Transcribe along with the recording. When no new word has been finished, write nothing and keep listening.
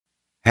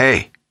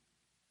Hey,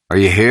 are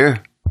you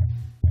here?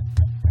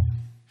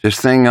 Is this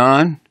thing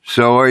on?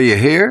 So are you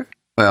here?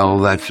 Well,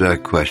 that's a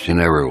question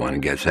everyone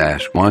gets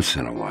asked once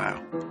in a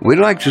while. We'd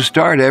like to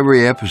start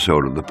every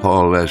episode of the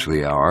Paul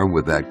Leslie Hour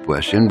with that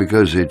question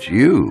because it's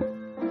you,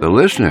 the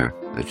listener,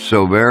 that's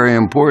so very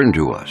important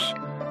to us.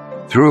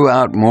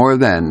 Throughout more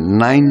than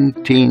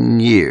 19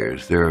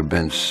 years, there have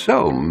been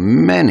so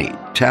many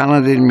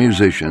talented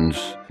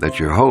musicians that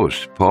your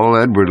host, Paul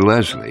Edward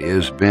Leslie,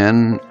 has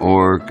been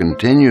or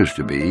continues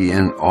to be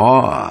in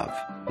awe of.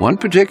 One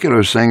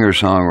particular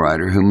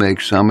singer-songwriter who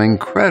makes some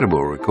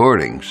incredible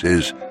recordings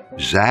is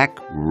Zach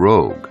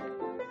Rogue.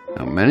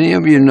 Now, many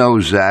of you know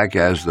Zach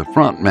as the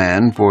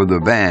frontman for the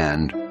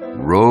band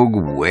Rogue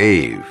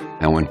Wave.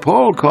 Now, when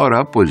Paul caught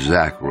up with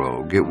Zach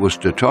Rogue, it was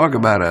to talk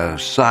about a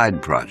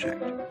side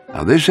project.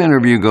 Now, this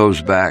interview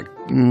goes back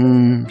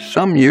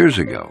some years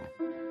ago,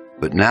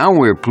 but now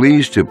we're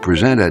pleased to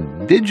present a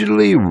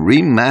digitally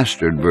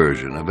remastered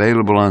version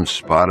available on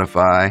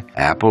Spotify,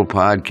 Apple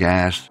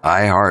Podcasts,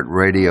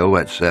 iHeartRadio,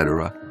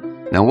 etc.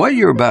 Now, what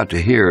you're about to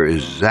hear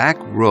is Zach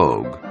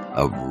Rogue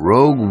of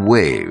Rogue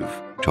Wave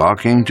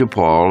talking to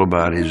Paul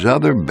about his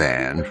other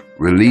band,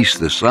 Release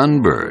the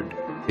Sunbird.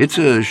 It's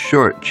a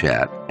short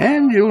chat,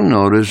 and you'll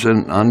notice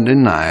an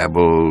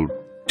undeniable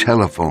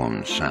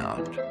telephone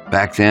sound.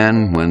 Back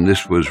then, when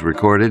this was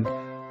recorded,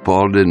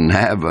 Paul didn't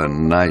have a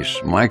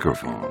nice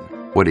microphone.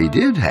 What he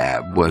did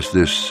have was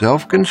this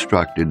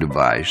self-constructed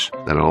device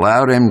that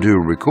allowed him to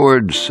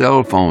record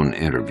cell phone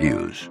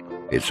interviews.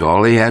 It's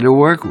all he had to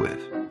work with.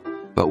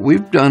 But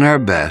we've done our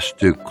best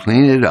to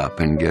clean it up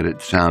and get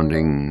it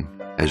sounding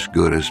as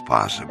good as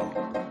possible.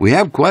 We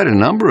have quite a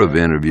number of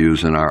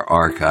interviews in our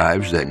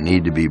archives that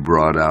need to be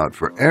brought out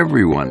for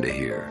everyone to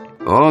hear.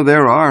 Oh,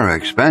 there are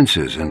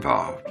expenses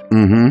involved.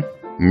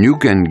 You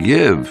can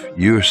give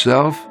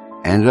yourself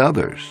and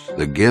others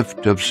the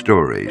gift of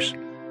stories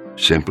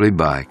simply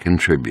by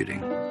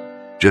contributing.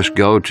 Just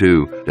go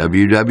to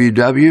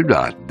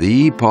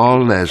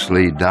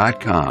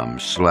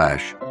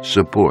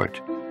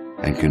www.thepaulleslie.com/support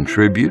and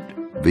contribute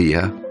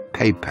via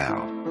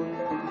PayPal.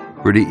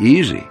 Pretty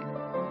easy,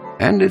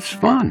 and it's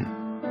fun.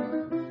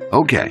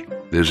 Okay,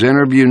 this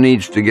interview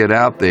needs to get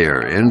out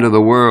there into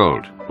the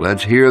world.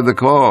 Let's hear the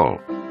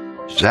call.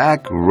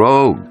 Zach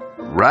Rogue,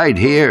 right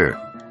here,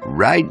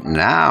 right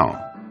now.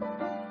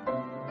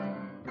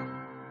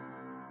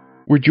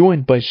 We're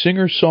joined by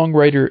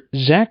singer-songwriter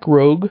Zach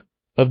Rogue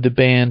of the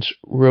bands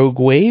Rogue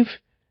Wave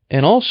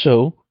and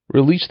also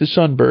Release the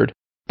Sunbird.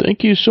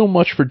 Thank you so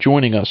much for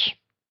joining us.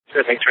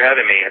 Sure, thanks for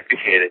having me. I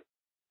appreciate it.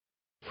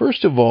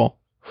 First of all,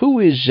 who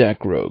is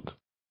Zach Rogue?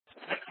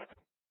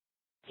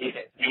 He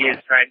is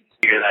trying to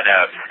figure that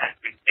out.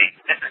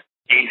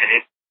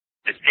 It's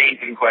the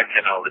changing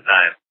question all the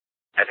time.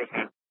 I think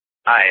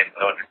I am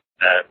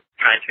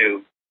trying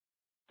to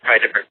try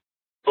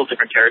full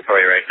different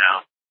territory right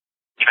now.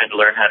 Trying to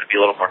learn how to be a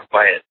little more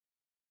quiet.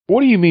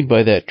 What do you mean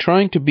by that,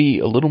 trying to be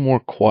a little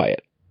more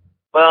quiet?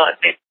 Well, I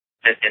think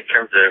in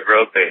terms of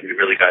Rogue Wave, we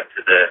really got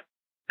to the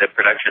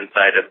production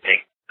side of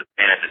things. The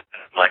band is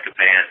like a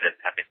band and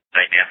having the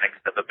dynamics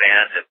of a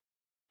band and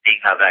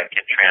seeing how that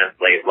can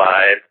translate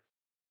live,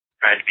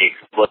 trying to be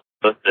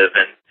explosive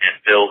and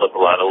build up a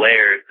lot of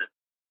layers. And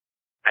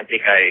I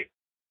think as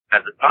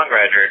a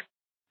songwriter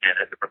and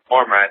as a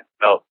performer, I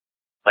felt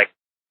like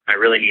I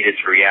really needed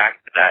to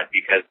react to that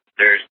because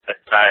there's a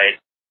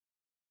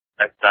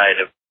side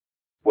of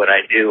what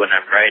I do when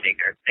I'm writing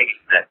or singing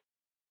that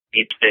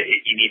you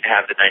need to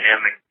have the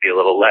dynamics be a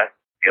little less,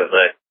 be able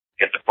to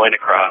get the point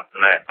across.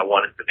 And I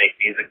wanted to make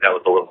music that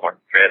was a little more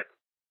stripped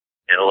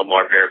and a little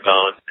more bare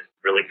bones and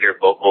really hear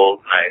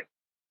vocals. And I was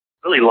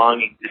really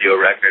longing to do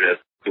a record of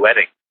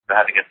duetting,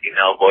 having a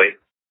female voice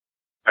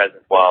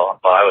present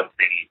while I was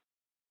singing.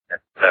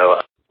 And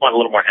so I just want a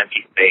little more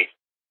empty space.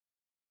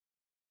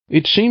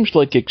 It seems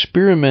like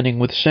experimenting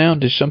with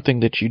sound is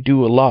something that you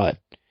do a lot,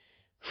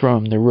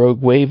 from the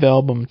Rogue Wave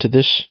album to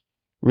this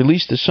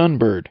Release the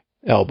Sunbird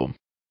album.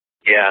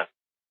 Yeah.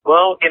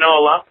 Well, a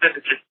lot of it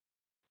is just,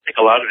 I think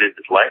a lot of it is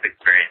just life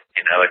experience,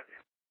 in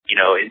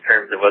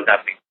terms of what's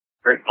happening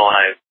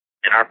personalized,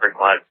 in our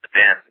personal lives, the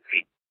band,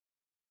 we,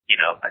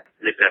 I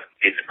live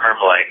in a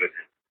karma language,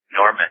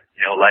 enormous,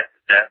 life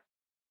and death,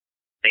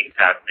 things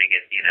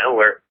happening, and,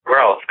 we're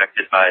all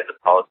affected by the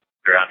politics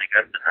surrounding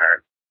us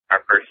and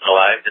our personal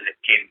lives, and it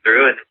came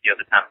through, and,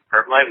 the time of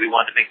Perm Life, we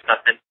wanted to make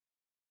something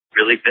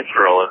really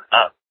visceral and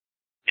up,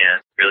 and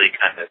really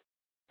kind of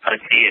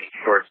punchy and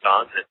short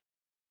songs and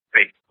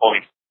great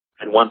points,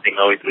 and one thing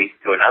always leads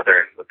to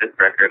another, and with this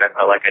record, I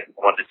felt like I just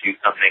wanted to do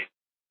something,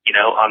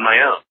 on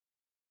my own,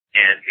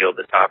 and be able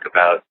to talk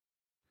about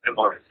a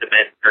more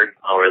intimate,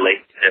 personal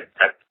relationship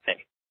type of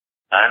thing.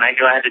 And I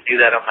knew I had to do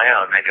that on my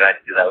own. I knew I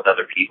had to do that with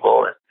other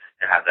people and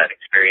have that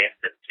experience,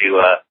 and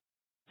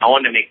I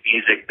wanted to make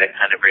music that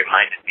kind of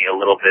reminded me a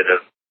little bit of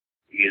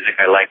music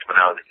I liked when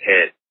I was a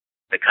kid.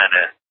 The kind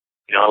of,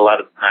 a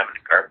lot of the time in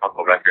the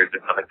Garfunkel records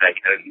and stuff like that,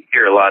 you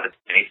hear a lot of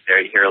space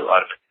there, you hear a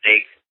lot of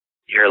mistakes,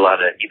 you hear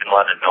even a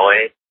lot of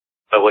noise.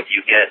 But what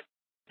you get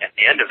at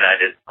the end of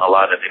that is a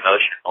lot of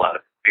emotion, a lot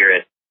of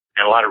spirit,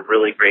 and a a lot of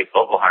really great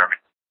vocal harmony,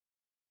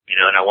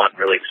 and I want to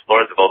really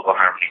explore the vocal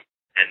harmony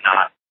and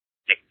not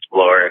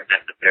explore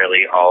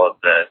necessarily all of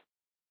the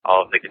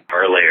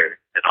guitar layers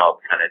and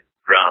all the kind of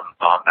drums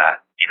on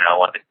that. I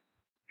want to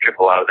strip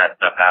a lot of that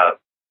stuff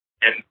out.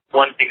 And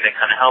one thing that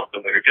kind of helped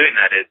when we were doing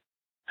that is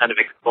kind of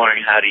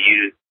exploring how to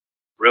use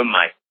room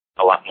mics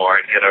a lot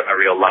more and get a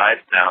real live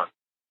sound.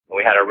 And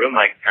we had our room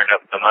mics turned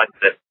up so much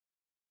that,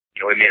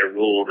 we made a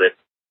rule that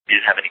we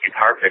didn't have any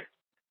guitar picks in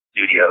the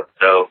studio.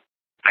 So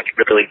I could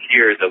really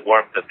hear the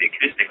warmth of the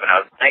acoustic when I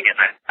was playing it.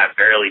 I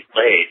barely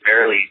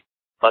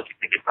plugged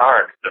the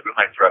guitar because the room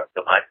mics were up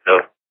so much.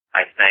 So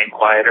I sang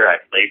quieter, I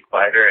played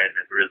quieter, and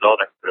as a result,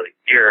 I could really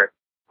hear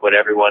what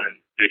everyone in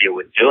the studio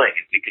was doing.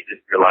 And we could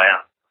just rely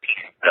on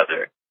each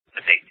other to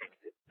make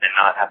changes and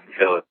not have to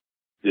go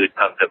do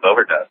tons of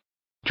overdubs.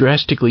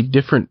 Drastically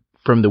different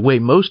from the way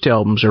most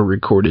albums are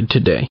recorded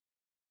today.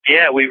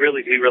 Yeah, we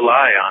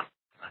rely on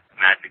the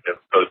magic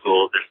of Pro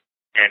Tools,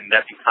 and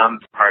that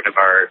becomes part of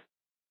our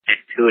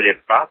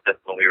intuitive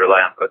process when we rely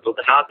on Pro Tools.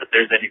 And not that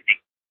there's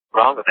anything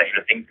wrong with that.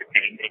 Things are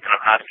changing, and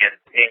I'm not against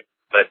change,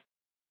 but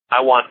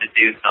I wanted to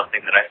do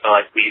something that I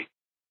felt like we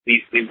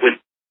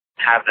wouldn't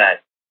have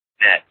that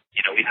net.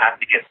 We'd have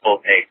to get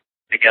full takes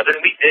together,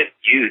 and we did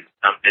use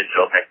some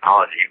digital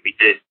technology. We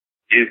did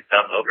do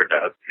some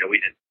overdubs. We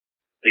didn't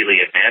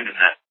completely abandon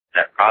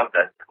that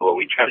process. What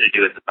we try to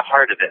do is at the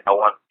heart of it, I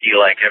want to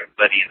feel like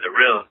everybody in the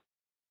room,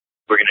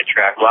 we're going to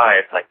track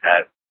live like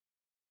that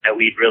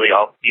we'd really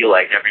all feel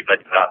like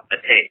everybody got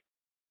the tape.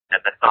 And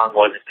the song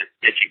wasn't just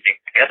stitching things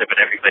together, but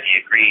everybody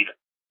agreed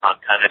on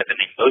kind of an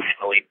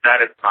emotionally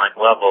satisfying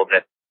level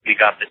that we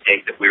got the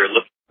take that we were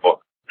looking for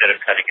instead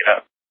of cutting it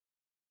up.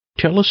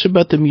 Tell us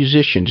about the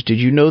musicians. Did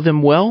you know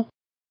them well?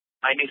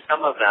 I knew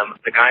some of them.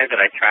 The guy that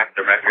I tracked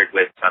the record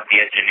with, the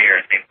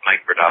engineer, his name's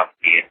Mike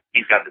Brodowski, and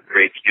he's got this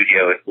great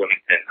studio in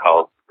Bloomington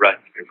called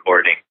Rusty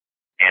Recording.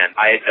 And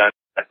I had done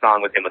a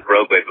song with him with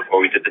Rogue Wave before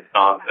we did the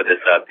song for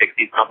this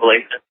Pixies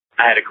compilation.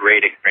 I had a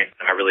great experience,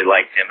 and I really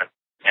liked him.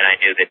 And I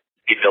knew that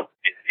he built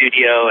his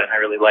studio, and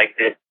I really liked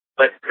it.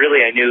 But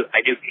really, I knew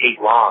Kate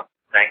Long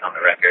sang on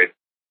the record.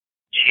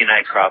 She and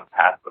I crossed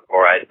paths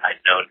before I'd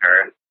known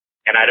her.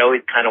 And I'd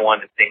always kind of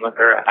wanted to sing with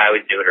her. I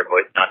always knew what her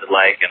voice sounded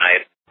like, and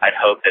I'd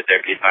hoped that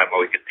there'd be a time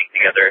where we could sing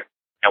together.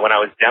 And when I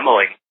was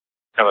demoing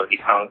some of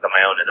these songs on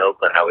my own in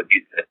Oakland, I would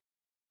use this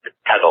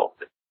pedal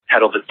that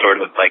sort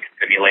of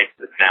simulates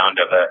the sound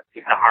of a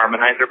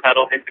harmonizer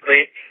pedal,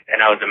 basically. And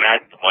I was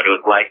imagining what it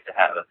was like to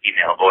have a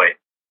female voice.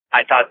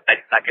 I thought I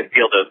could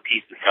feel those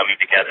pieces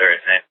coming together,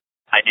 and then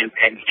I knew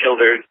Ken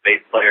Childers, bass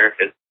player,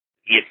 because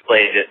he had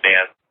played at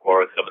bands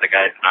before with some of the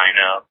guys I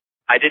know.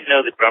 I didn't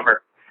know the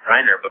drummer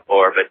Reiner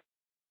before, but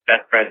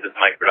best friends with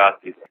Mike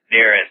Brodowski's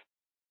engineer, and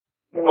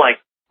it seemed like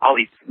all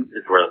these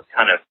pieces were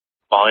kind of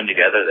falling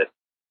together, that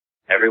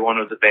everyone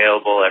was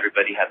available,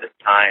 everybody had this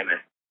time, and,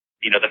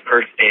 the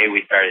first day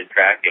we started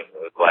tracking, it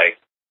was like,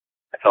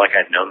 I felt like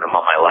I'd known them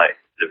all my life.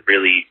 It's a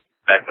really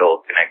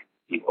special connection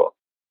to people.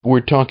 We're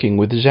talking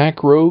with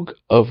Zach Rogue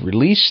of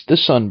Release the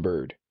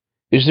Sunbird.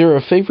 Is there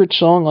a favorite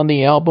song on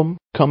the album,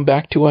 Come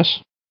Back to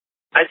Us?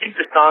 I think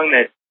the song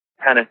that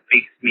kind of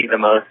speaks to me the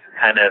most,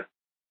 kind of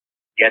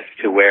gets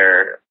to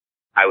where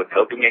I was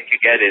hoping it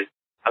could get, is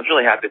I was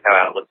really happy with how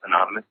Outlooks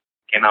Anonymous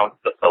came out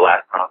with the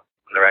last song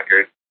on the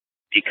record,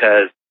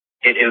 because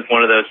it was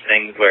one of those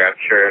things where I'm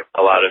sure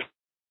a lot of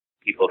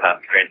people have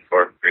experienced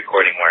for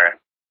recording where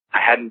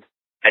I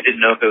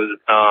didn't know if it was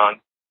a song,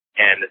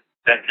 and the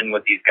session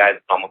with these guys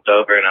was almost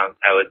over, and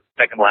I was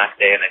second last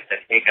day, and I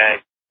said, hey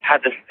guys, I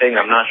had this thing,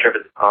 I'm not sure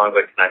if it's a song,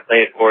 but can I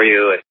play it for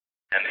you?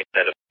 And they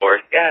said, of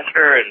course, yeah,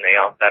 sure, and they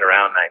all sat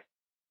around, and they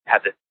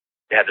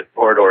had this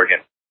chord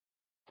organ,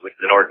 which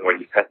is an organ where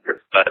you press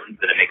your buttons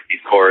and it makes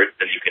these chords,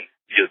 and you can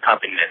do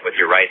accompaniment with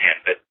your right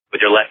hand, but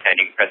with your left hand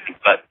you can press these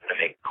buttons and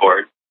make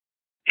chords.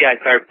 Yeah, I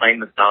started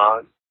playing the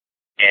song,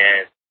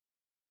 and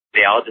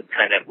they all just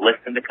kind of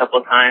listened a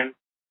couple of times,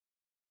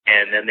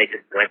 and then they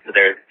just went to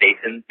their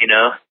stations,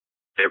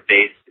 their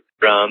bass,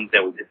 drums,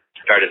 and we just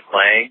started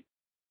playing.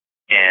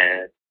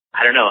 And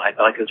I don't know, I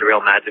felt like it was a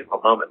real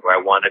magical moment where I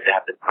wanted to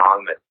have this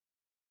song that,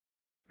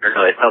 I don't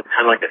know, it felt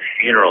kind of like a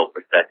funeral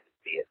procession to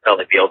me. It felt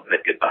like the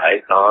ultimate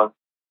goodbye song.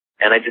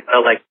 And I just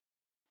felt like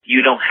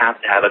you don't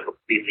have to have a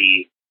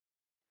completely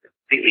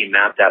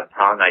mapped out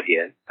song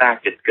idea. In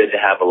fact, it's good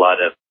to have a lot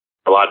of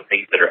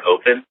things that are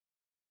open,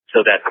 so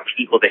that the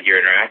people that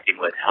you're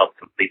interacting with help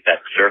complete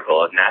that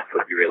circle. And that's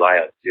what you rely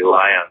on. You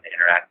rely on the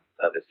interaction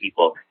with other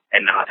people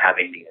and not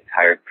having the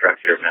entire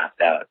structure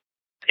mapped out.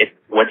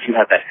 Once you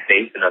have that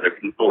faith in other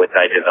people, which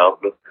I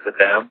developed with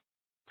them,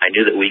 I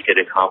knew that we could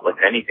accomplish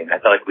anything. I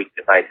felt like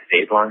if I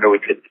stayed longer, we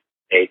could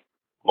take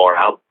more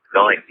out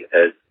going,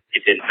 because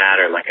it didn't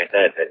matter, like I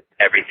said, that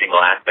every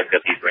single aspect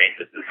of these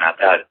ranges was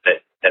mapped out,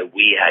 that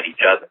we had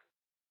each other.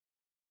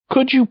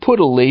 Could you put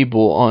a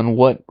label on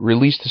what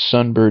Release the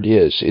Sunbird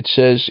is? It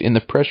says in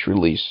the press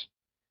release,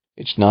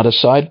 it's not a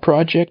side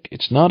project,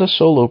 it's not a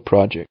solo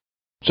project.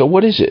 So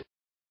what is it?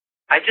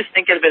 I just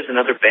think of it as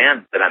another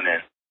band that I'm in.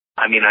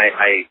 I mean,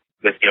 I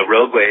with,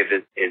 Rogue Wave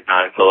is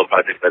not a solo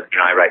project, but,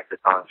 I write the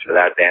songs for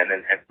that band,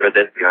 and for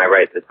this, I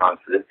write the songs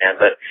for this band,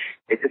 but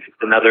it's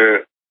just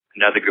another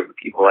group of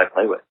people I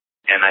play with.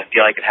 And I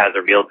feel like it has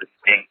a real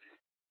distinct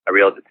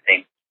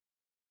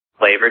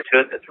flavor to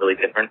it that's really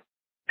different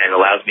and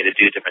allows me to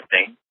do different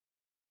things.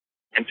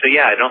 And so,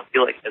 yeah, I don't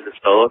feel like it's a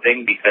solo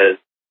thing because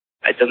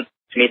to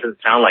me, it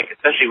doesn't sound like,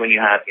 especially when you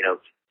have,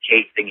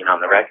 Kate singing on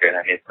the record.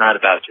 I mean, it's not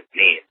about just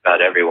me, it's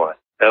about everyone.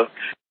 So I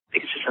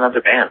think it's just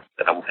another band,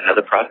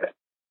 another project.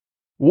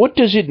 What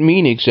does it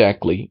mean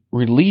exactly,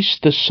 Release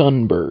the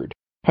Sunbird?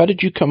 How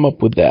did you come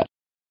up with that?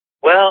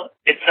 Well,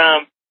 it's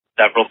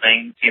several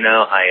things.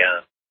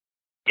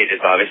 It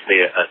is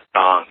obviously a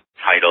song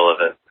title of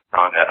a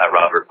song, a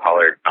Robert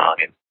Pollard song,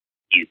 and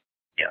he's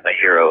a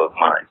hero of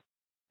mine.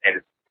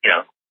 And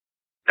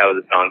that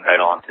was a song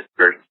title on his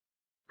first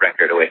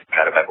record, Away from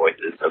Shadow by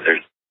Voices. So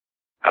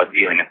I was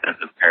feeling a sense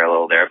of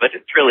parallel there, but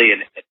it's really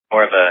it's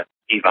more of a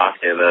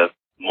evocative of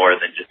more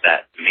than just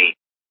that to me.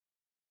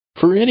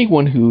 For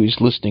anyone who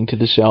is listening to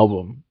this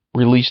album,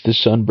 Release the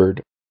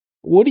Sunbird,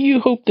 what do you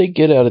hope they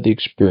get out of the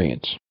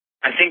experience?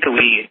 I think that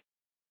we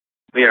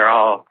are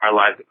all, our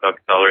lives are so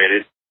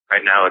accelerated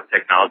right now with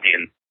technology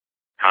and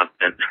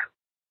constant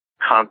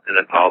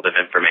assault of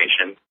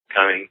information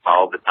coming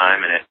all the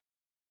time, and it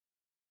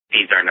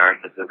feeds our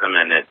narcissism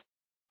and it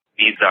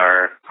feeds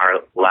our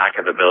lack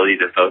of ability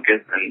to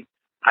focus. And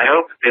I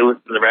hope if they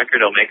listen to the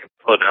record, it'll make them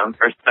slow down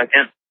for a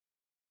second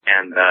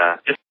and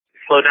just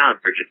slow down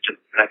for just a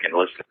second,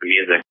 listen to the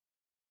music.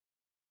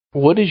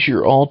 What is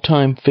your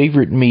all-time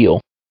favorite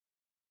meal?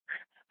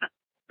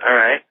 All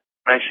right.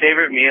 My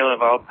favorite meal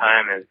of all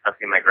time is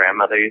something my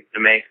grandmother used to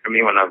make for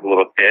me when I was a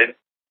little kid.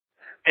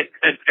 It's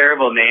a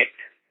terrible name.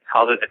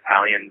 Called it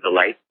Italian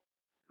Delight.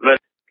 But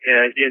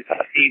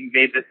she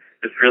made this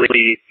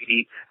really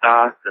meat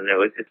sauce, and it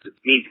was just this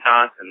meat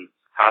sauce and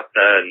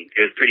pasta, and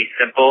it was pretty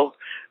simple.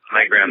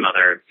 My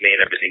grandmother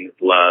made everything with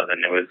love,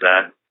 and it was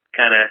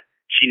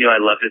she knew I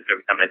loved it, so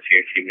every time I'd see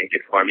her, she'd make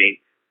it for me.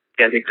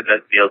 Yeah, I think the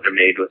best meals are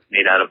made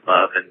out of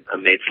love and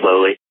made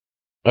slowly.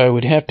 I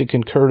would have to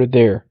concur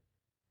there.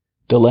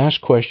 The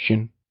last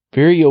question,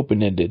 very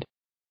open-ended.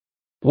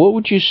 What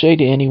would you say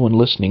to anyone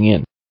listening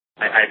in?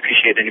 I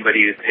appreciate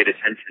anybody who's paid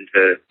attention to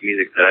the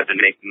music that I've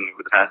been making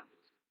over the past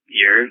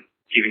years,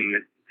 giving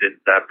this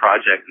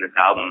project and this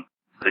album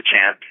the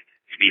chance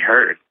to be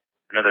heard.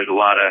 I know there's a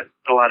lot of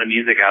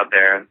music out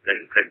there.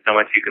 There's so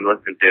much you can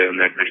listen to, and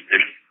there's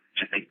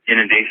just an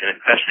inundation,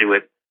 especially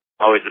with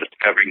always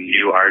discovering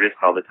new artists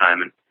all the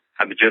time. And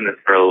I've been doing this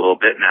for a little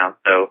bit now,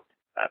 so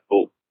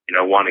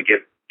want to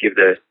give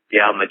the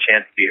album a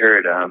chance to be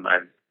heard. I'm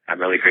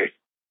really grateful.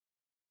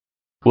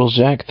 Well,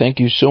 Zach, thank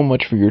you so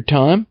much for your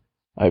time.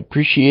 I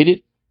appreciate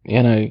it,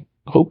 and I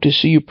hope to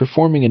see you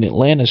performing in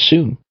Atlanta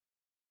soon.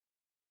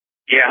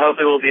 Yeah,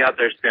 hopefully we'll be out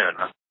there soon.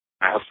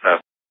 I hope so.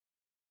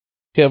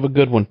 Have a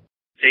good one.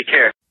 Take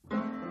care.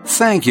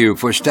 Thank you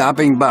for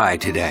stopping by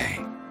today.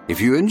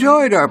 If you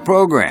enjoyed our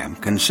program,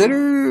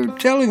 consider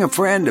telling a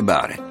friend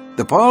about it.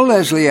 The Paul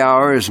Leslie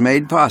Hour is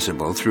made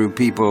possible through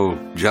people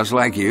just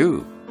like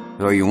you.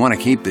 So you want to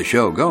keep the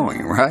show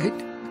going, right?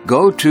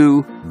 Go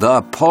to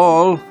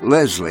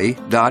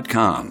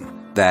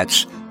thepaulleslie.com.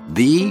 That's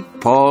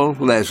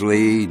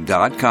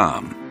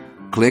thepaulleslie.com.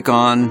 Click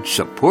on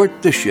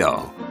Support the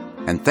Show.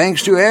 And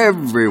thanks to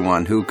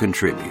everyone who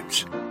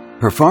contributes.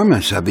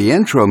 Performance of the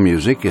intro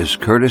music is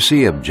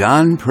courtesy of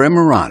John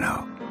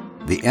Primorano,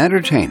 The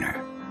Entertainer,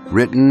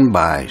 written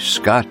by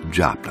Scott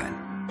Joplin.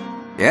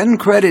 End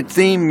credit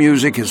theme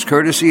music is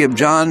courtesy of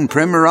John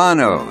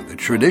Primorano, the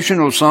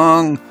traditional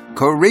song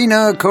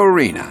Corina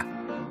Corina.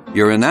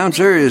 Your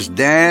announcer is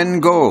Dan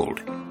Gold.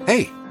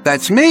 Hey,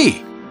 that's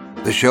me.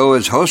 The show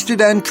is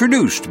hosted and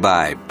produced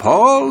by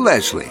Paul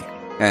Leslie.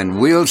 And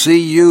we'll see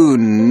you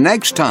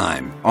next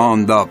time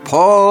on the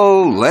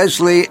Paul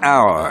Leslie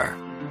Hour.